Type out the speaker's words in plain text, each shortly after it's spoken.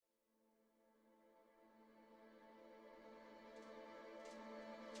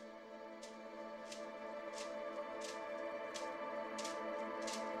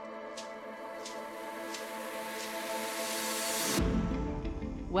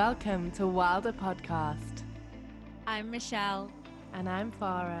Welcome to Wilder Podcast. I'm Michelle. And I'm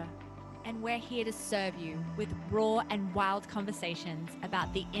Farah. And we're here to serve you with raw and wild conversations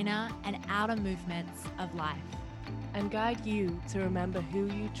about the inner and outer movements of life. And guide you to remember who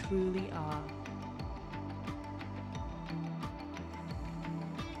you truly are.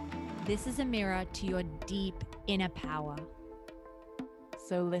 This is a mirror to your deep inner power.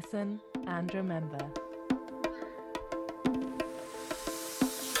 So listen and remember.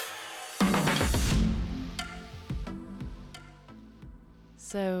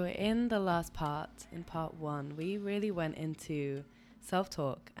 So in the last part, in part 1, we really went into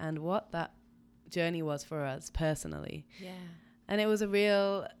self-talk and what that journey was for us personally. Yeah. And it was a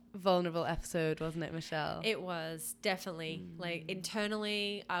real vulnerable episode, wasn't it, Michelle? It was, definitely. Like,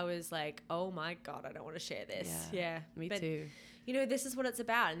 internally, I was like, oh my God, I don't want to share this. Yeah. Me but, too. You know, this is what it's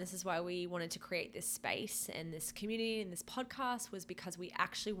about. And this is why we wanted to create this space and this community and this podcast, was because we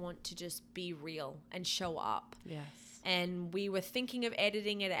actually want to just be real and show up. Yes. And we were thinking of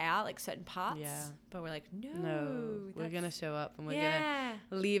editing it out, like certain parts. Yeah. But we're like, No, we're going to show up and we're Yeah. going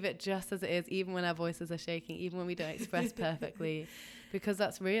to leave it just as it is, even when our voices are shaking, even when we don't express perfectly, because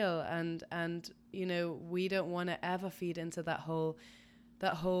that's real. And you know, we don't want to ever feed into that whole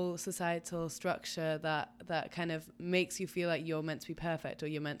societal structure that kind of makes you feel like you're meant to be perfect, or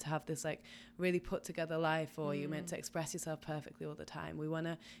you're meant to have this like really put together life, or you're meant to express yourself perfectly all the time. We want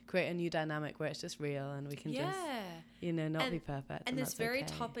to create a new dynamic where it's just real and we can just, you know, not be perfect. And this very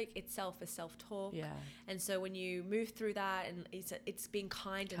okay. topic itself is self-talk. Yeah. And so when you move through that, and it's being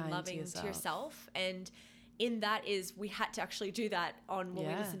kind and loving to yourself. And in that is, we had to actually do that on when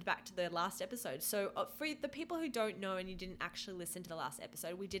we listened back to the last episode. So for the people who don't know and you didn't actually listen to the last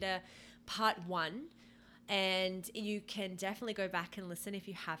episode, we did a part 1, and you can definitely go back and listen if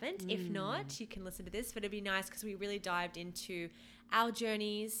you haven't. If not, you can listen to this, but it'd be nice because we really dived into our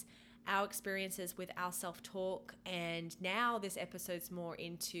journeys, our experiences with our self-talk, and now this episode's more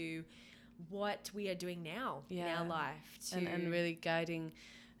into what we are doing now in our life. And really guiding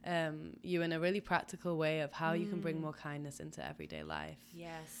you in a really practical way of how you can bring more kindness into everyday life.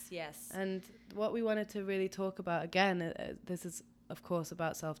 Yes. And what we wanted to really talk about, again, this is of course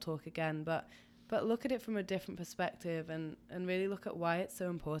about self-talk again, but look at it from a different perspective and really look at why it's so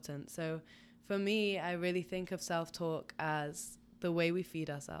important. So for me, I really think of self-talk as the way we feed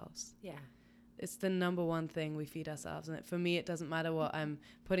ourselves. Yeah. It's the number one thing we feed ourselves. And for me, it doesn't matter what I'm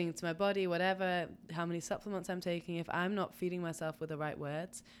putting into my body, whatever, how many supplements I'm taking. If I'm not feeding myself with the right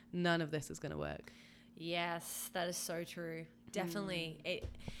words, none of this is going to work. Yes, that is so true. Definitely.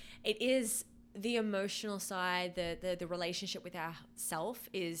 It is the emotional side, the relationship with ourself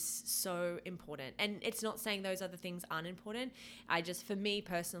is so important. And it's not saying those other things aren't important. For me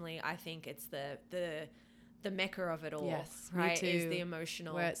personally, I think it's the mecca of it all. Yes, right? Me too. Is the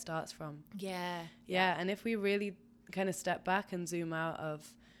emotional, where it starts from. Yeah. And if we really kind of step back and zoom out of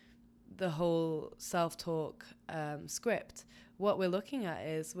the whole self-talk script, what we're looking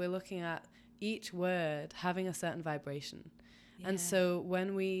at each word having a certain vibration. And so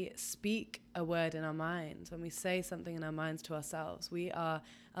when we speak a word in our minds, when we say something in our minds to ourselves, we are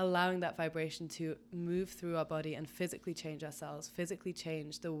allowing that vibration to move through our body and physically change ourselves, physically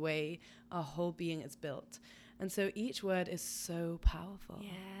change the way our whole being is built. And so each word is so powerful.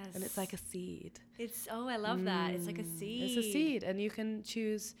 Yes. And it's like a seed. I love that. It's like a seed. It's a seed. And you can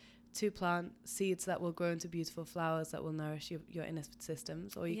choose to plant seeds that will grow into beautiful flowers that will nourish your inner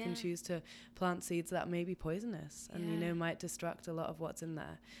systems, or you can choose to plant seeds that may be poisonous and you know might destruct a lot of what's in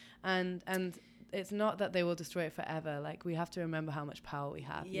there. And it's not that they will destroy it forever. Like, we have to remember how much power we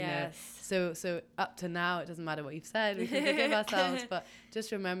have. Yes. You know? So up to now, it doesn't matter what you've said. We can forgive ourselves, but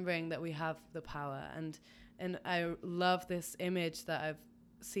just remembering that we have the power. And I love this image that I've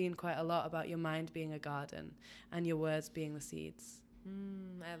seen quite a lot about your mind being a garden and your words being the seeds.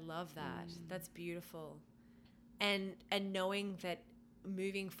 I love that. That's beautiful. And knowing that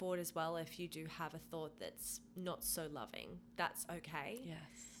moving forward as well, if you do have a thought that's not so loving, that's okay. Yes.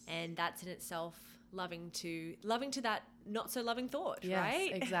 And that's in itself loving to that not so loving thought, yes,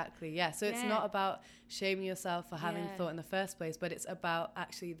 right? Exactly. Yeah. So it's not about shaming yourself for having the thought in the first place, but it's about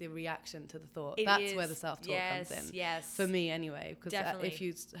actually the reaction to the thought. That's where the self-talk comes in. Yes. For me anyway, because Definitely. if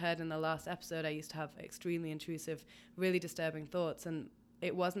you heard in the last episode, I used to have extremely intrusive, really disturbing thoughts, and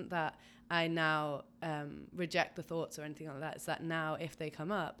it wasn't that I now reject the thoughts or anything like that. It's that now, if they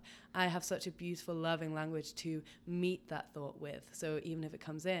come up, I have such a beautiful, loving language to meet that thought with. So even if it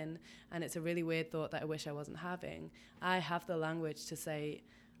comes in and it's a really weird thought that I wish I wasn't having, I have the language to say,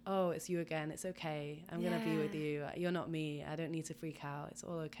 oh, it's you again. It's okay. I'm going to be with you. You're not me. I don't need to freak out. It's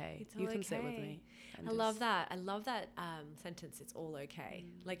all okay. You can sit with me. I love that. I love that sentence. It's all okay.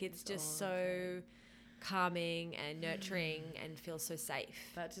 Like it's just so calming and nurturing and feels so safe.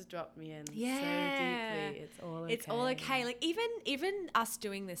 That just dropped me in so deeply. It's all okay. It's all okay. Like even us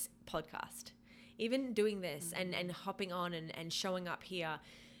doing this podcast, even doing this and hopping on and showing up here,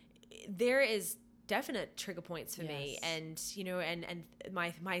 there is definite trigger points for me, and you know, and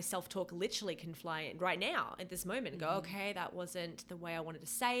my self-talk literally can fly right now at this moment and go, okay, that wasn't the way I wanted to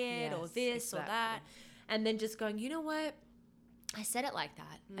say it, or this or that, and then just going, you know what, I said it like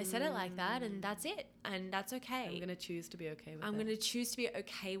that. I said it like that, and that's it, and that's okay. I'm gonna choose to be okay with it. I'm gonna choose to be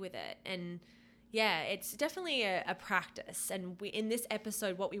okay with it. And yeah, it's definitely a practice. And in this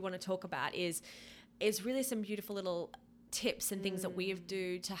episode, what we want to talk about is really some beautiful little tips and things that we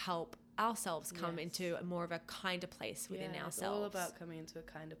do to help ourselves come into a more of a kinder place within ourselves. It's all about coming into a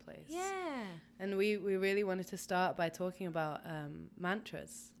kinder place. Yeah. And we really wanted to start by talking about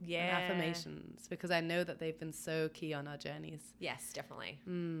mantras and affirmations, because I know that they've been so key on our journeys. Yes, definitely.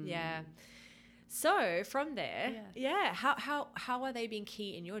 Yeah. So from there, how are they being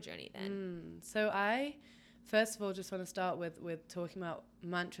key in your journey then? So I first of all just want to start with talking about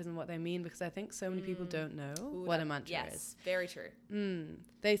mantras and what they mean, because I think so many people don't know what a mantra is. Yes, very true.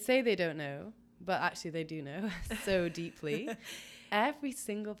 They say they don't know, but actually they do know so deeply. Every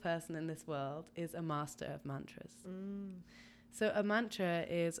single person in this world is a master of mantras. So a mantra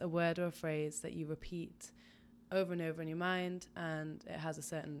is a word or a phrase that you repeat over and over in your mind, and it has a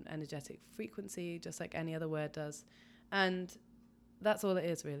certain energetic frequency, just like any other word does. And that's all it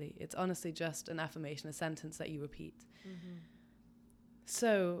is, really. It's honestly just an affirmation, a sentence that you repeat.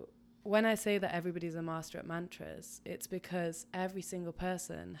 So when I say that everybody's a master at mantras, it's because every single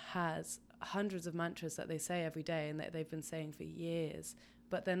person has hundreds of mantras that they say every day and that they've been saying for years,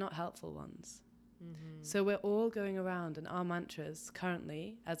 but they're not helpful ones. So we're all going around, and our mantras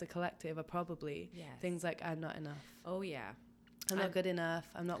currently as a collective are probably things like, I'm not enough. Oh yeah. I'm not good enough.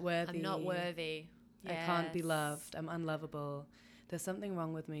 I'm not worthy. I'm not worthy. I can't be loved. I'm unlovable. There's something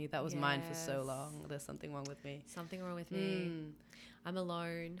wrong with me. That was mine for so long. There's something wrong with me. Something wrong with me. I'm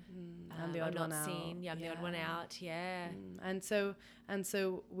alone. I'm the odd one out. Seen. Yeah, I'm the odd one out. Yeah. And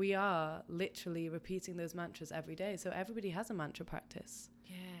so we are literally repeating those mantras every day. So everybody has a mantra practice.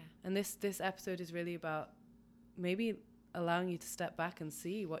 Yeah. And this episode is really about maybe allowing you to step back and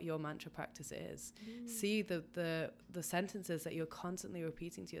see what your mantra practice is. See the sentences that you're constantly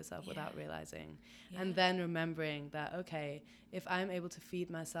repeating to yourself without realizing. And then remembering that, okay, if I'm able to feed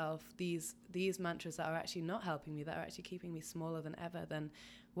myself these mantras that are actually not helping me, that are actually keeping me smaller than ever, then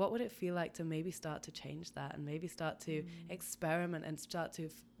what would it feel like to maybe start to change that, and maybe start to experiment and start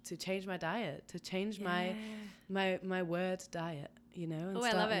to change my diet, to change my word diet, you know? And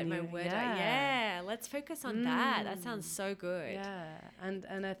I love it. My word diet. Yeah. Let's focus on that. That sounds so good. Yeah.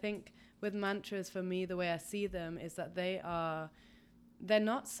 And I think with mantras, for me, the way I see them is that they're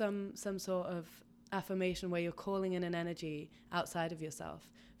not some sort of affirmation where you're calling in an energy outside of yourself.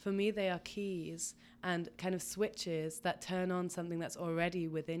 For me, they are keys and kind of switches that turn on something that's already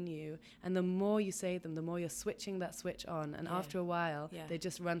within you. And the more you say them, the more you're switching that switch on. And after a while, they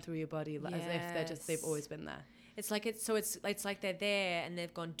just run through your body as if they've always been there. It's like it's like they're there and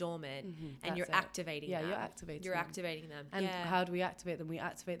they've gone dormant, and you're activating them. Yeah, you're activating them. And how do we activate them? We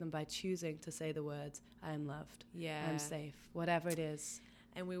activate them by choosing to say the words, I am loved, I'm safe, whatever it is.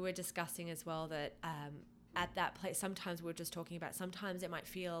 And we were discussing as well that at that place, sometimes we were just talking about, sometimes it might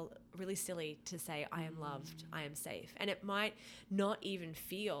feel really silly to say, I am loved, I am safe. And it might not even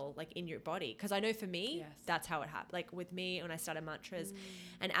feel like in your body. Because I know for me, that's how it happened. Like with me, when I started mantras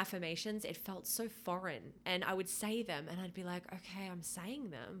and affirmations, it felt so foreign. And I would say them and I'd be like, okay, I'm saying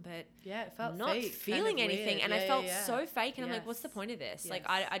them, but it felt not fake, feeling kind of anything. weird. And I felt so fake. And I'm like, what's the point of this? Like,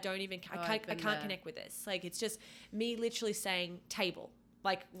 I don't even, I can't connect with this. Like, it's just me literally saying table.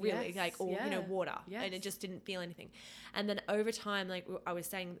 Like really, you know, water, and it just didn't feel anything. And then over time, like I was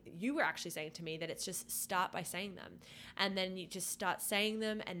saying, you were actually saying to me that it's just start by saying them, and then you just start saying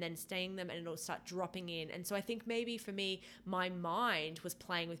them and then saying them, and it'll start dropping in. And so I think maybe for me, my mind was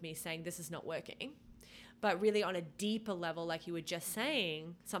playing with me saying this is not working. But really on a deeper level, like you were just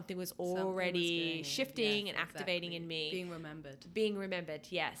saying, something was already shifting and activating in me. Being remembered,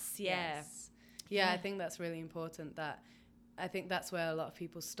 yes. Yeah, I think that's really important. I think that's where a lot of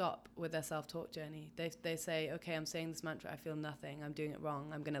people stop with their self-talk journey. They say, okay, I'm saying this mantra, I feel nothing, I'm doing it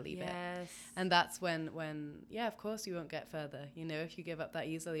wrong, I'm going to leave it. And that's when, of course you won't get further. You know, if you give up that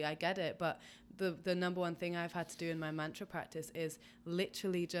easily, I get it. But the number one thing I've had to do in my mantra practice is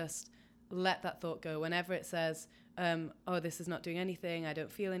literally just let that thought go. Whenever it says, oh, this is not doing anything, I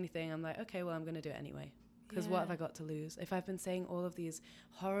don't feel anything, I'm like, okay, well, I'm going to do it anyway. Because what have I got to lose? If I've been saying all of these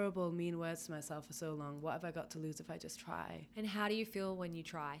horrible, mean words to myself for so long, what have I got to lose if I just try? And how do you feel when you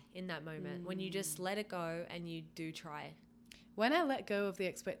try in that moment? When you just let it go and you do try? When I let go of the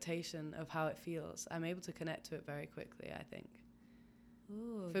expectation of how it feels, I'm able to connect to it very quickly, I think.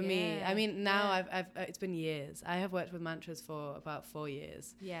 Ooh, for me, I mean, now I've it's been years. I have worked with mantras for about 4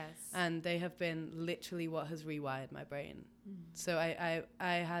 years. Yes. And they have been literally what has rewired my brain. So I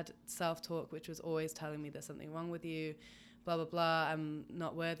had self-talk, which was always telling me there's something wrong with you, blah, blah, blah. I'm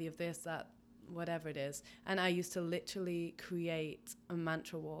not worthy of this, that, whatever it is. And I used to literally create a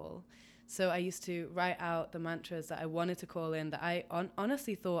mantra wall. So I used to write out the mantras that I wanted to call in that I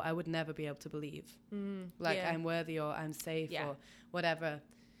honestly thought I would never be able to believe. I'm worthy, or I'm safe, or whatever.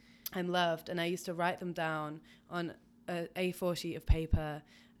 I'm loved. And I used to write them down on a A4 sheet of paper,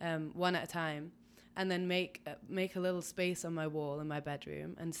 one at a time, and then make a little space on my wall in my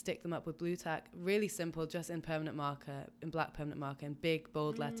bedroom and stick them up with blue tack, really simple, just in permanent marker, in black permanent marker, in big,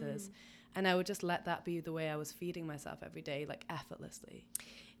 bold letters. And I would just let that be the way I was feeding myself every day, like effortlessly.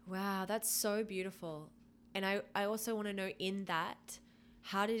 Wow, that's so beautiful. And I also want to know, in that,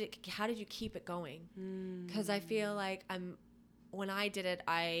 how did you keep it going? Because I feel like when I did it,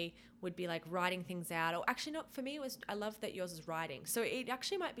 I would be like writing things out. Or actually, not for me. I love that yours is writing. So it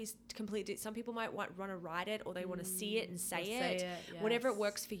actually might be completely. Some people might want to write it, or they want to see it and say it. Yes. Whatever it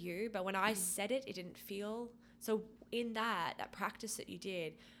works for you. But when I said it, it didn't feel. So in that practice that you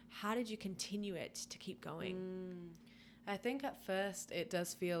did, how did you continue it to keep going? I think at first it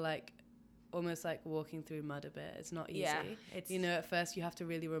does feel like almost like walking through mud a bit. It's not easy. Yeah, at first you have to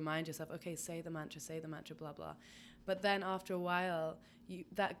really remind yourself, okay, say the mantra, blah, blah. But then after a while,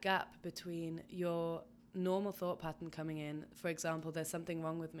 that gap between your normal thought pattern coming in, for example, there's something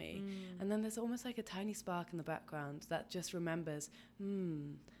wrong with me, and then there's almost like a tiny spark in the background that just remembers,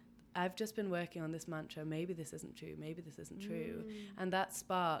 I've just been working on this mantra, maybe this isn't true, true. And that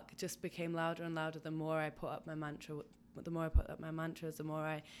spark just became louder and louder the more I put up my mantra. The more I put up my mantras, the more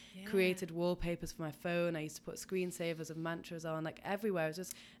I created wallpapers for my phone. I used to put screensavers of mantras on, like everywhere.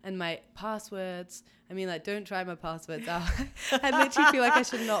 And my passwords. I mean, like, don't try my passwords out. I literally feel like I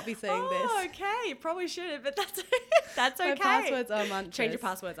should not be saying this. Oh, okay. You probably shouldn't, but that's okay. My passwords are mantras. Change your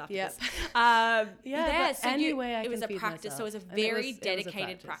passwords after this. So anyway, it was a practice. So it was a very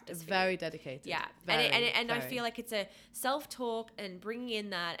dedicated practice. It's very dedicated. Yeah. And I feel like it's a self-talk and bringing in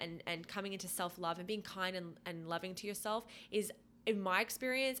that and coming into self-love and being kind and loving to yourself is, in my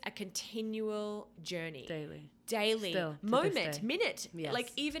experience, a continual journey. Daily. Still, moment, minute. Yes,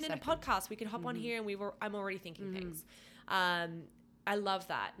 like even in a podcast, we could hop on here and I'm already thinking things. I love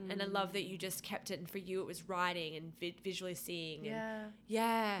that. And I love that you just kept it. And for you, it was writing and visually seeing.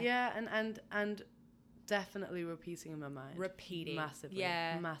 Yeah. And definitely repeating in my mind. Massively.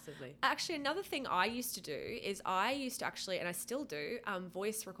 Yeah. Massively. Actually, another thing I used to do is and I still do,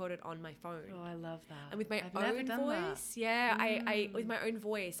 voice recorded on my phone. Oh, I love that. And with my own voice. Yeah. I with my own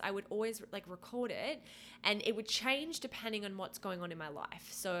voice, I would always like record it, and it would change depending on what's going on in my life.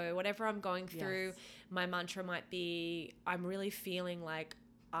 So whatever I'm going through, my mantra might be, I'm really feeling like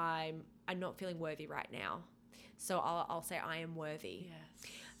I'm not feeling worthy right now. So I'll say I am worthy.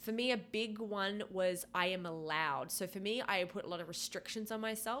 Yes. For me, a big one was I am allowed. So for me, I put a lot of restrictions on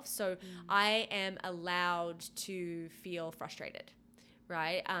myself. So I am allowed to feel frustrated,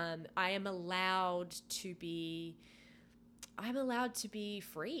 right? I am allowed to be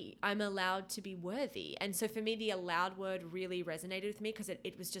free. I'm allowed to be worthy. And so for me, the allowed word really resonated with me because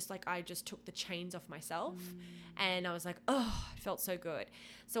it was just like I just took the chains off myself and I was like, oh, it felt so good.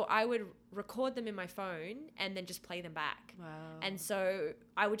 So I would record them in my phone and then just play them back. Wow. And so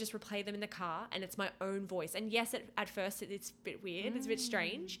I would just replay them in the car, and it's my own voice. And yes, at first it's a bit weird. It's a bit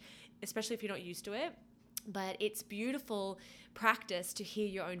strange, especially if you're not used to it. But it's beautiful practice to hear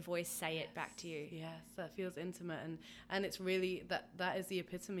your own voice say it back to you. Yes, that feels intimate, and it's really that is the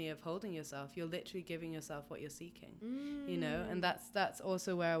epitome of holding yourself. You're literally giving yourself what you're seeking, and that's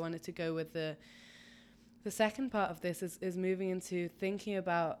also where I wanted to go with the second part of this is moving into thinking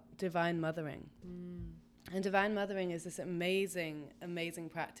about divine mothering. And divine mothering is this amazing, amazing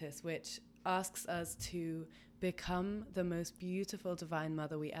practice which asks us to become the most beautiful divine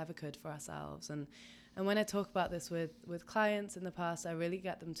mother we ever could for ourselves. And when I talk about this with clients in the past, I really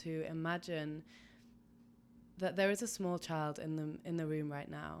get them to imagine that there is a small child in the room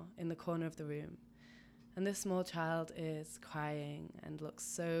right now, in the corner of the room. And this small child is crying and looks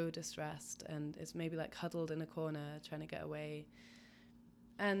so distressed and is maybe like huddled in a corner trying to get away.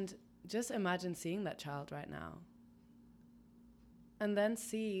 And just imagine seeing that child right now. And then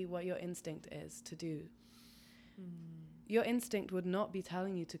see what your instinct is to do. your instinct would not be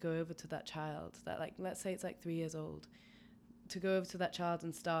telling you to go over to that child that, like, let's say it's like 3 years old, to go over to that child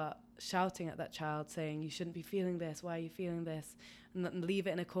and start shouting at that child saying, you shouldn't be feeling this, why are you feeling this, and leave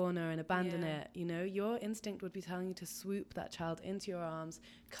it in a corner and abandon it. You know, your instinct would be telling you to swoop that child into your arms,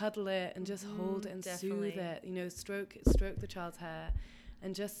 cuddle it, and just hold it and soothe it, you know, stroke the child's hair,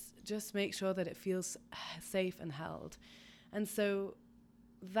 and just make sure that it feels safe and held. And so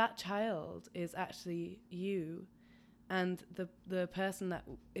that child is actually you, and the person that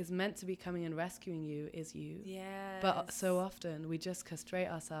is meant to be coming and rescuing you is you. Yes. But so often we just castrate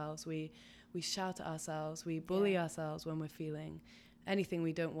ourselves, we shout at ourselves, we bully ourselves when we're feeling anything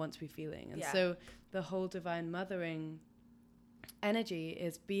we don't want to be feeling. And so the whole divine mothering energy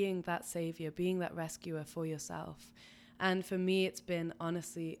is being that savior, being that rescuer for yourself. And for me, it's been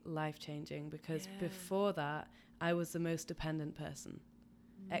honestly life-changing, because before that, I was the most dependent person.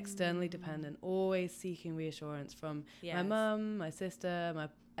 Externally dependent, always seeking reassurance from my mum, my sister, my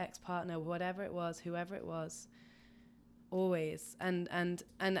ex-partner, whoever it was, always. And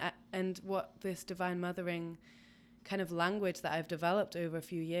what this divine mothering kind of language that I've developed over a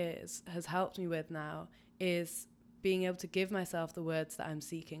few years has helped me with now is being able to give myself the words that I'm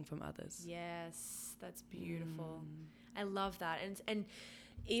seeking from others. Yes, that's beautiful. I love that. And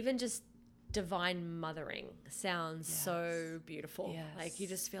even just divine mothering sounds so beautiful. Like you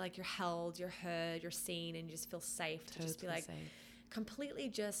just feel like you're held, you're heard, you're seen, and you just feel safe to just be like completely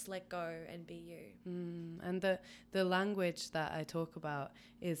just let go and be you. And the language that I talk about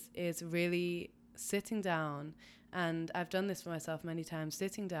is really sitting down, and I've done this for myself many times,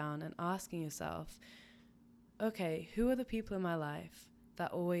 sitting down and asking yourself, okay, who are the people in my life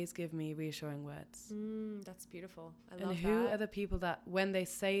that always give me reassuring words? That's beautiful. I love that. And who are the people that when they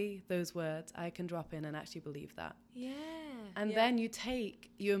say those words, I can drop in and actually believe that? And then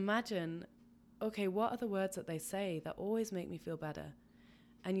you imagine, okay, what are the words that they say that always make me feel better?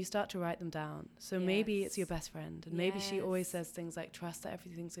 And you start to write them down. So maybe it's your best friend, and maybe she always says things like, trust that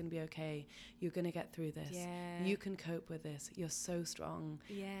everything's going to be okay. You're going to get through this. You can cope with this. You're so strong.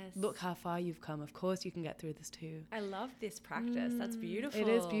 Look how far you've come. Of course you can get through this too. I love this practice. That's beautiful. It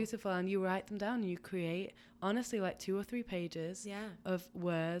is beautiful. And you write them down, and you create, honestly, like 2 or 3 pages of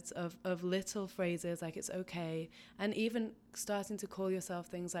words, of little phrases like it's okay. And even starting to call yourself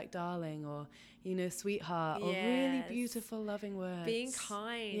things like darling, or, you know, sweetheart, or really beautiful, loving words. Being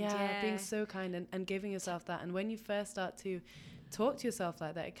kind. Being so kind, and giving yourself that. And when you first start to talk to yourself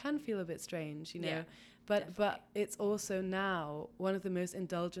like that, it can feel a bit strange, you know. But it's also now one of the most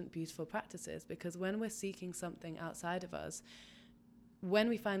indulgent, beautiful practices, because when we're seeking something outside of us, when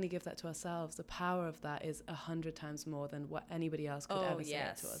we finally give that to ourselves, the power of that is 100 times more than what anybody else could ever say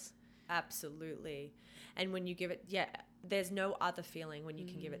it to us. Absolutely. And when you give it, there's no other feeling when you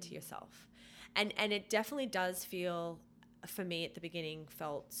can give it to yourself. And it definitely does feel, for me at the beginning,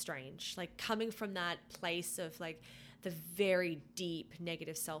 felt strange. Like coming from that place of like the very deep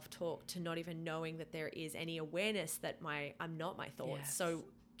negative self-talk to not even knowing that there is any awareness that I'm not my thoughts. So,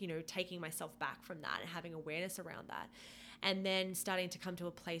 you know, taking myself back from that and having awareness around that. And then starting to come to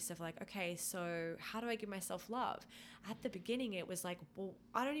a place of like, okay, so how do I give myself love? At the beginning, it was like, well,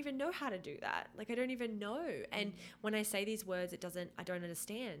 I don't even know how to do that. Like, I don't even know. And when I say these words, I don't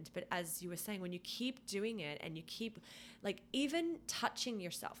understand. But as you were saying, when you keep doing it and you keep like even touching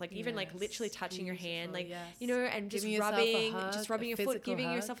yourself, like even like literally touching your hand, like, you know, and just rubbing your foot,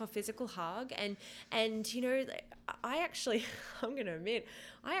 giving yourself a physical hug. And, you know, like, I'm going to admit,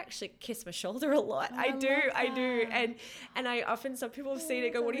 I actually kiss my shoulder a lot. I do. And I often, some people have seen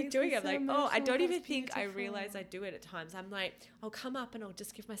it, go, what are you doing? I'm like, I don't even think I realize I do it at times. I'm like, I'll come up and I'll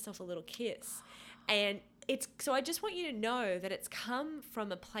just give myself a little kiss. And so I just want you to know that it's come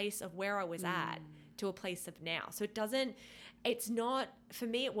from a place of where I was at to a place of now. So it's not, for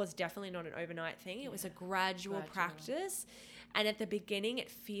me, it was definitely not an overnight thing. It was a gradual practice. And at the beginning, it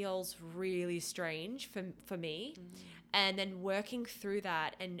feels really strange for me. And then working through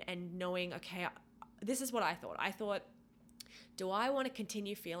that and knowing, okay, this is what I thought. I thought, do I want to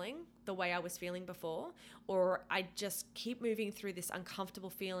continue feeling the way I was feeling before? Or I just keep moving through this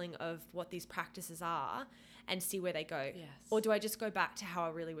uncomfortable feeling of what these practices are and see where they go? Or do I just go back to how I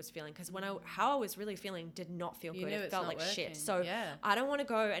really was feeling? Because how I was really feeling did not feel good. It felt like shit. So I don't want to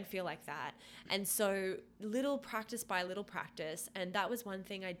go and feel like that. And so little practice by little practice. And that was one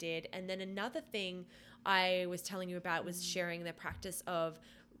thing I did. And then another thing I was telling you about was sharing the practice of,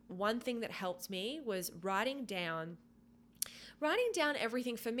 one thing that helped me was writing down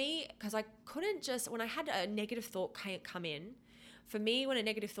everything for me, because I couldn't just, when I had a negative thought come in, for me, when a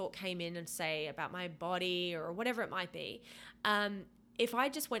negative thought came in and say about my body or whatever it might be, if I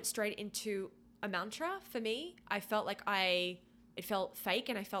just went straight into, a mantra for me. I felt like it felt fake,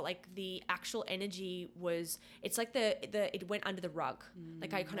 and I felt like the actual energy was, it's like it went under the rug.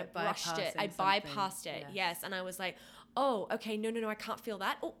 Like I kind of brushed it. I bypassed it. Yes. And I was like, oh, okay, no, I can't feel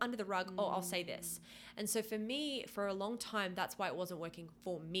that. Oh, under the rug. Oh, I'll say this. And so for me, for a long time, that's why it wasn't working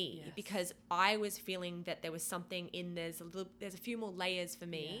for me, because I was feeling that there was something there's a few more layers for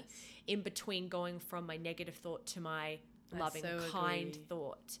me in between going from my negative thought to my loving, kind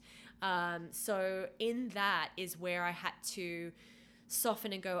thought. So in that is where I had to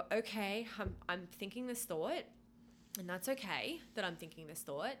soften and go, okay, I'm thinking this thought, and that's okay that I'm thinking this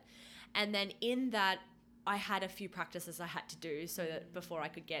thought. And then in that, I had a few practices I had to do so that before I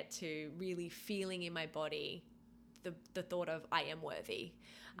could get to really feeling in my body the thought of I am worthy.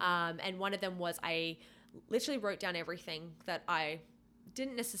 And one of them was I literally wrote down everything that I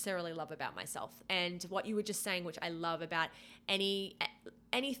didn't necessarily love about myself. And what you were just saying, which I love, about any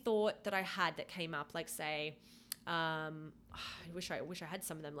thought that I had that came up, like say, I wish I had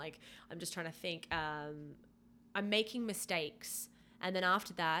some of them. Like, I'm just trying to think, I'm making mistakes. And then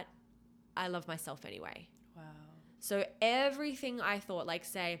after that, I love myself anyway. Wow. So everything I thought, like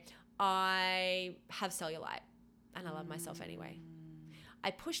say, I have cellulite and I love myself anyway.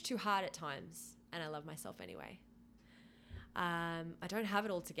 I push too hard at times and I love myself anyway. I don't have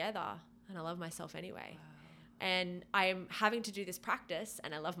it all together and I love myself anyway. Wow. And I'm having to do this practice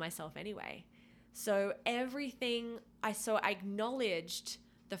and I love myself anyway. So everything I acknowledged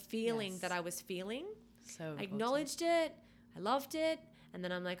the feeling that I was feeling. So important. I acknowledged it. I loved it. And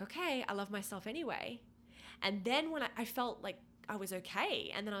then I'm like, okay, I love myself anyway. And then when I felt like I was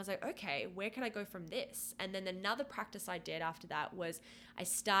okay, and then I was like, okay, where can I go from this? And then another practice I did after that was I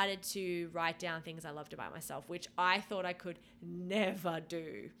started to write down things I loved about myself, which I thought I could never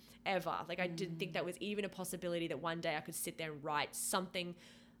do, ever. Like I didn't think that was even a possibility that one day I could sit there and write something,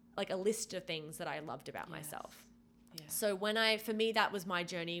 like a list of things that I loved about myself. Yeah. So for me, that was my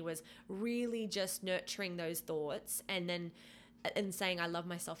journey, was really just nurturing those thoughts and saying I love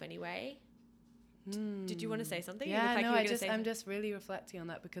myself anyway. Did you want to say something? Yeah, I'm just really reflecting on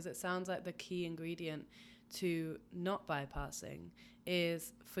that, because it sounds like the key ingredient to not bypassing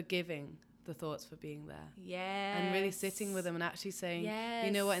is forgiving the thoughts for being there. Yeah. And really sitting with them and actually saying,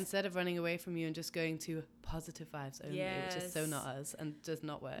 you know what, instead of running away from you and just going to positive vibes only, which is so not us and does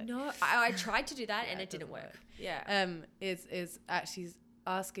not work. No, I tried to do that and it didn't work. Yeah. Is actually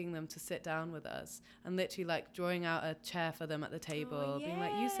asking them to sit down with us and literally like drawing out a chair for them at the table, being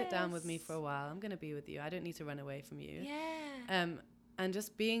like, you sit down with me for a while, I'm going to be with you, I don't need to run away from you. And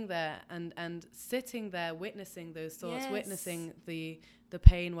just being there and sitting there, witnessing those thoughts, witnessing the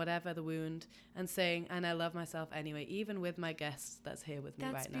pain, whatever the wound, and saying, and I love myself anyway, even with my guest that's here with me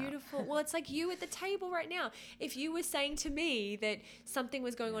right now. That's beautiful. Well, it's like you at the table right now. If you were saying to me that something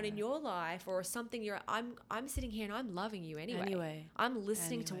was going on in your life or something, I'm sitting here and I'm loving you anyway. I'm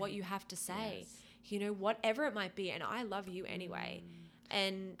listening to what you have to say, you know, whatever it might be, and I love you anyway.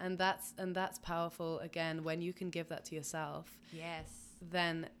 And that's powerful. Again, when you can give that to yourself,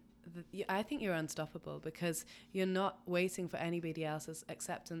 then I think you're unstoppable, because you're not waiting for anybody else's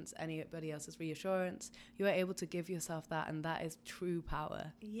acceptance, anybody else's reassurance. You are able to give yourself that, and that is true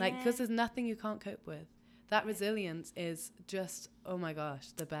power. Like, because there's nothing you can't cope with. That resilience is just, oh my gosh,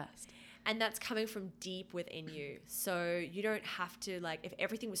 the best. And that's coming from deep within you. So you don't have to, like, if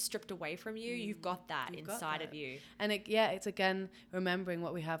everything was stripped away from you, you've got that inside of you. And it's again remembering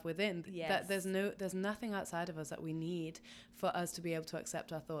what we have within. That there's nothing outside of us that we need for us to be able to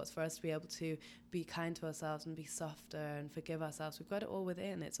accept our thoughts, for us to be able to be kind to ourselves and be softer and forgive ourselves. We've got it all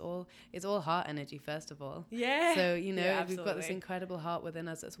within. It's all heart energy, first of all. Yeah. So, you know, we've got this incredible heart within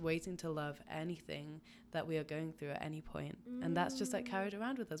us that's waiting to love anything that we are going through at any point. And that's just like carried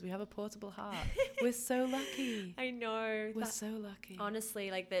around with us. We have a portable heart. We're so lucky. I know. We're so lucky.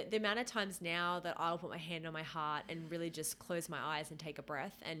 Honestly, like the amount of times now that I'll put my hand on my heart and really just close my eyes and take a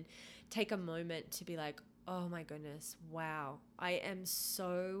breath and take a moment to be like, oh my goodness, wow, I am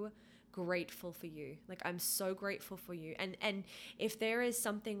so grateful for you. Like, I'm so grateful for you. And if there is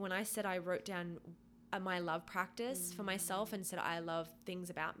something, when I said I wrote down my love practice for myself and said I love things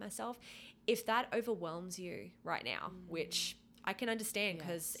about myself, if that overwhelms you right now, which I can understand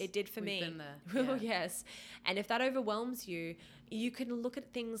because it did for me. Been there. Yes. And if that overwhelms you, you can look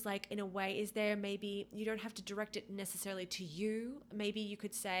at things like, in a way, is there, maybe you don't have to direct it necessarily to you. Maybe you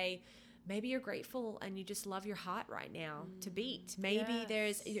could say, maybe you're grateful and you just love your heart right now to beat. Maybe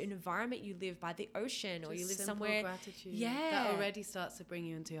there's an environment you live by the ocean, or you live somewhere. Gratitude. That already starts to bring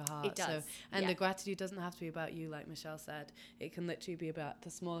you into your heart. It does. The gratitude doesn't have to be about you, like Michelle said. It can literally be about the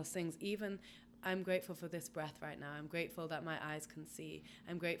smallest things. Even I'm grateful for this breath right now. I'm grateful that my eyes can see.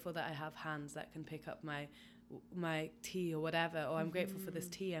 I'm grateful that I have hands that can pick up my tea or whatever, or I'm grateful for this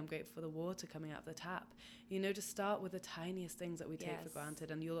tea, I'm grateful for the water coming out of the tap. You know, just start with the tiniest things that we take for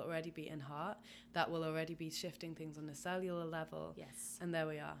granted, and you'll already be in heart. That will already be shifting things on a cellular level. Yes. And there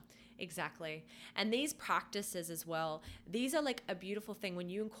we are. Exactly. And these practices as well, these are like a beautiful thing when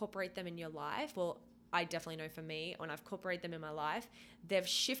you incorporate them in your life. Well, I definitely know for me, when I've incorporated them in my life, they've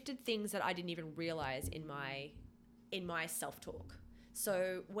shifted things that I didn't even realize in my self-talk.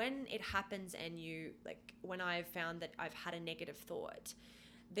 So when it happens and when I've found that I've had a negative thought,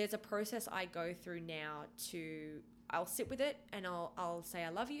 there's a process I go through now I'll sit with it and I'll say, I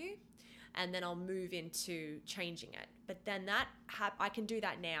love you. And then I'll move into changing it. But then I can do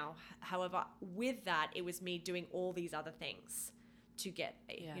that now. However, with that, it was me doing all these other things to get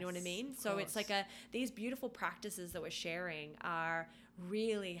there. Yes, you know what I mean? So it's like these beautiful practices that we're sharing are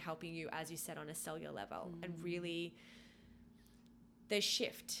really helping you, as you said, on a cellular level, and really they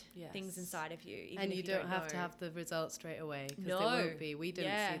shift things inside of you. And you don't have to have the results straight away, because they won't be. We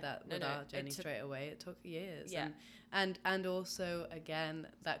didn't see that with our journey straight away. It took years. Yeah. And also, again,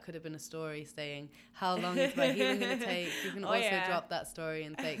 that could have been a story saying, how long is my healing going to take? You can also drop that story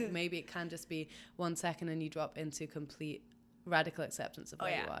and think, maybe it can just be 1 second and you drop into complete radical acceptance of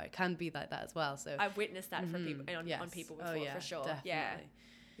where you are. It can be like that as well. So I've witnessed that from people on people before, for sure. Definitely.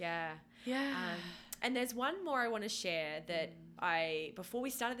 Yeah. And there's one more I want to share that before we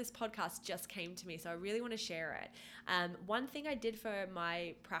started this podcast, just came to me. So I really want to share it. One thing I did for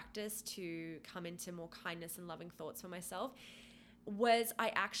my practice to come into more kindness and loving thoughts for myself was I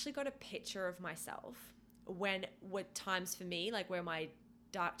actually got a picture of myself what times for me, like where my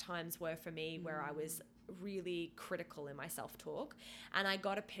dark times were for me, where I was really critical in my self-talk. And I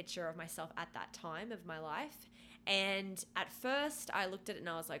got a picture of myself at that time of my life. And at first I looked at it and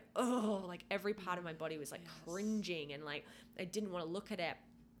I was like, oh, like every part of my body was like cringing, and like I didn't want to look at it.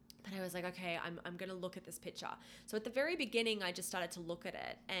 But I was like, okay, I'm going to look at this picture. So at the very beginning, I just started to look at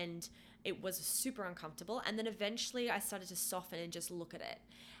it, and it was super uncomfortable. And then eventually I started to soften and just look at it.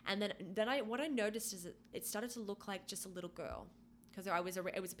 And then what I noticed is it started to look like just a little girl, because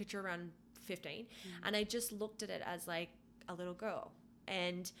it was a picture around 15. And I just looked at it as like a little girl,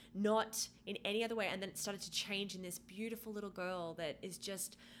 and not in any other way. And then it started to change in this beautiful little girl that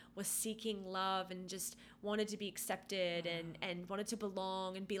was seeking love and just wanted to be accepted and wanted to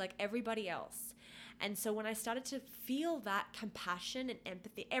belong and be like everybody else. And so when I started to feel that compassion and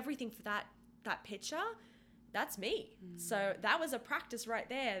empathy, everything for that picture, that's me. So that was a practice right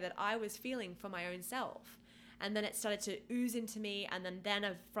there that I was feeling for my own self. And then it started to ooze into me. And then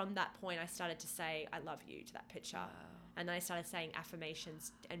from that point, I started to say, I love you to that picture. Wow. And then I started saying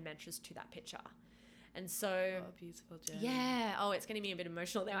affirmations and mantras to that picture. And so, what a beautiful journey. Yeah. Oh, it's getting me a bit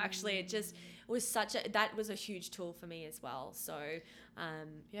emotional now. Actually, it was that was a huge tool for me as well. So,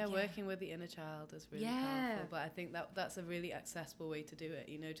 working with the inner child is really powerful. But I think that's a really accessible way to do it.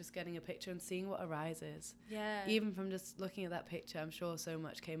 You know, just getting a picture and seeing what arises. Yeah. Even from just looking at that picture, I'm sure so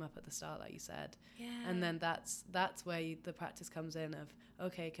much came up at the start, like you said. Yeah. And then that's where the practice comes in of,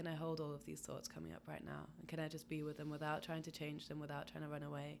 okay, can I hold all of these thoughts coming up right now? And can I just be with them without trying to change them, without trying to run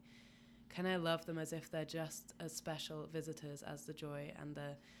away? Can I love them as if they're just as special visitors as the joy and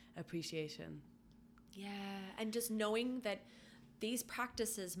the appreciation? Yeah, and just knowing that these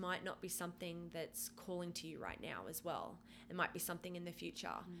practices might not be something that's calling to you right now as well. It might be something in the future,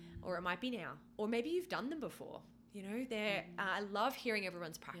 or it might be now, or maybe you've done them before. You know, I love hearing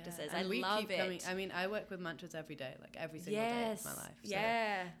everyone's practices. I love it. I mean, I work with mantras every day, like every single day of my life. So,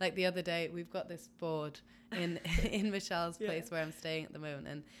 yeah. Like the other day, we've got this board in Michelle's place where I'm staying at the moment,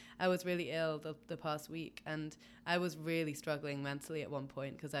 and I was really ill the past week, and I was really struggling mentally at one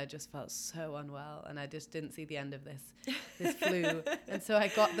point because I just felt so unwell, and I just didn't see the end of this flu. And so I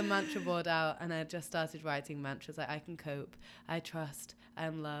got the mantra board out, and I just started writing mantras like, I can cope, I trust,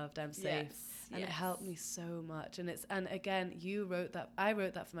 I'm loved, I'm safe. And it helped me so much. And again, you wrote that. I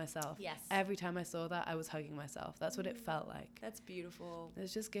wrote that for myself. Yes. Every time I saw that, I was hugging myself. That's what it felt like. That's beautiful.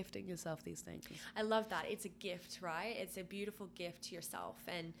 It's just gifting yourself these things. I love that. It's a gift, right? It's a beautiful gift to yourself.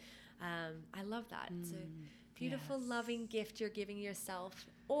 And I love that. It's a beautiful, loving gift you're giving yourself,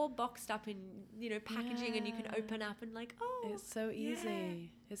 all boxed up in, packaging, and you can open up and like, oh. It's so easy. Yeah.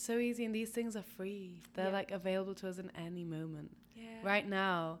 It's so easy. And these things are free. They're like available to us in any moment. Yeah. Right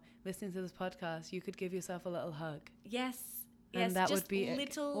now, listening to this podcast, you could give yourself a little hug. Yes. And that would be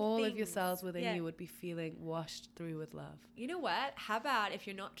all of your cells within you would be feeling washed through with love. You know what? How about if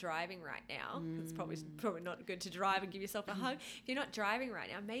you're not driving right now? It's probably not good to drive and give yourself a hug. If you're not driving right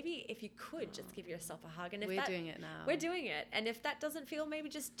now, maybe if you could just give yourself a hug. And if we're doing it now. We're doing it. And if that doesn't feel, maybe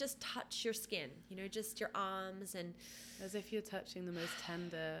just touch your skin. You know, just your arms, and as if you're touching the most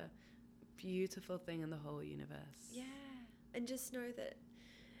tender, beautiful thing in the whole universe. Yeah. And just know that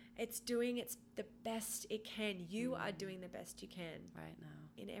it's doing the best it can. You are doing the best you can right now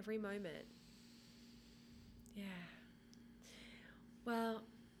in every moment. Yeah. Well,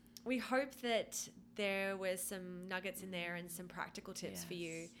 we hope that there were some nuggets in there and some practical tips for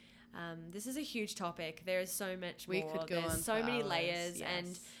you. This is a huge topic. There is so much more. Could go There's on so many hours. layers,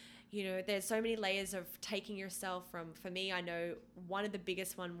 and you know, there's so many layers of taking yourself for me, I know one of the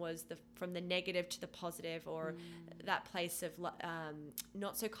biggest one was from the negative to the positive, or that place of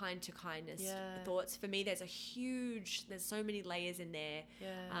not so kind to kindness thoughts. For me, there's so many layers in there.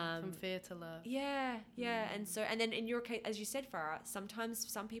 From fear to love. And then in your case, as you said, Farah, sometimes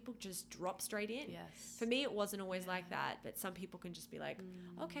some people just drop straight in. Yes. For me, it wasn't always like that, but some people can just be like,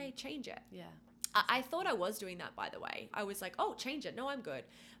 okay, change it. Yeah. I thought I was doing that, by the way. I was like, oh, change it. No, I'm good.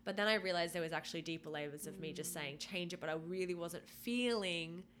 But then I realized there was actually deeper layers of me just saying change it, but I really wasn't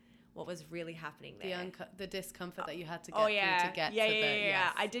feeling what was really happening there. The discomfort that you had to get through to get to the...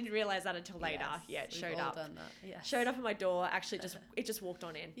 Yes. I didn't realize that until later. Yeah, it showed up. Done that. Yes. Showed up at my door. Actually, it just walked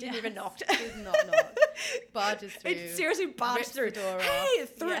on in. Didn't even knock. Did not knock. Barges through. It seriously barged through. The door hey,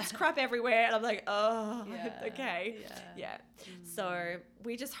 it threw its crap everywhere. And I'm like, oh, okay. Yeah. So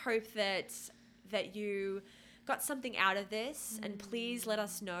we just hope that you got something out of this, and please let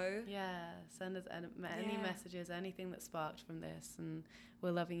us know. Send us any messages, anything that sparked from this, and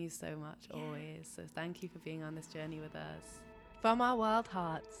we're loving you so much always. So thank you for being on this journey with us. From our wild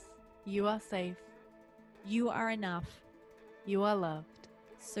hearts, you are safe, you are enough, you are loved.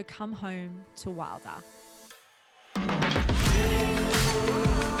 So come home to Wilder.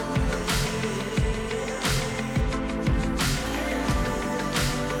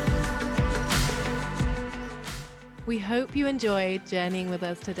 We hope you enjoyed journeying with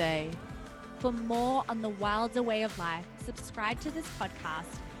us today. For more on the Wilder way of life, subscribe to this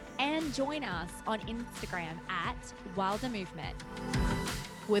podcast and join us on Instagram at Wilder Movement.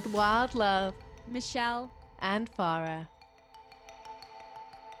 With wild love, Michelle and Farah.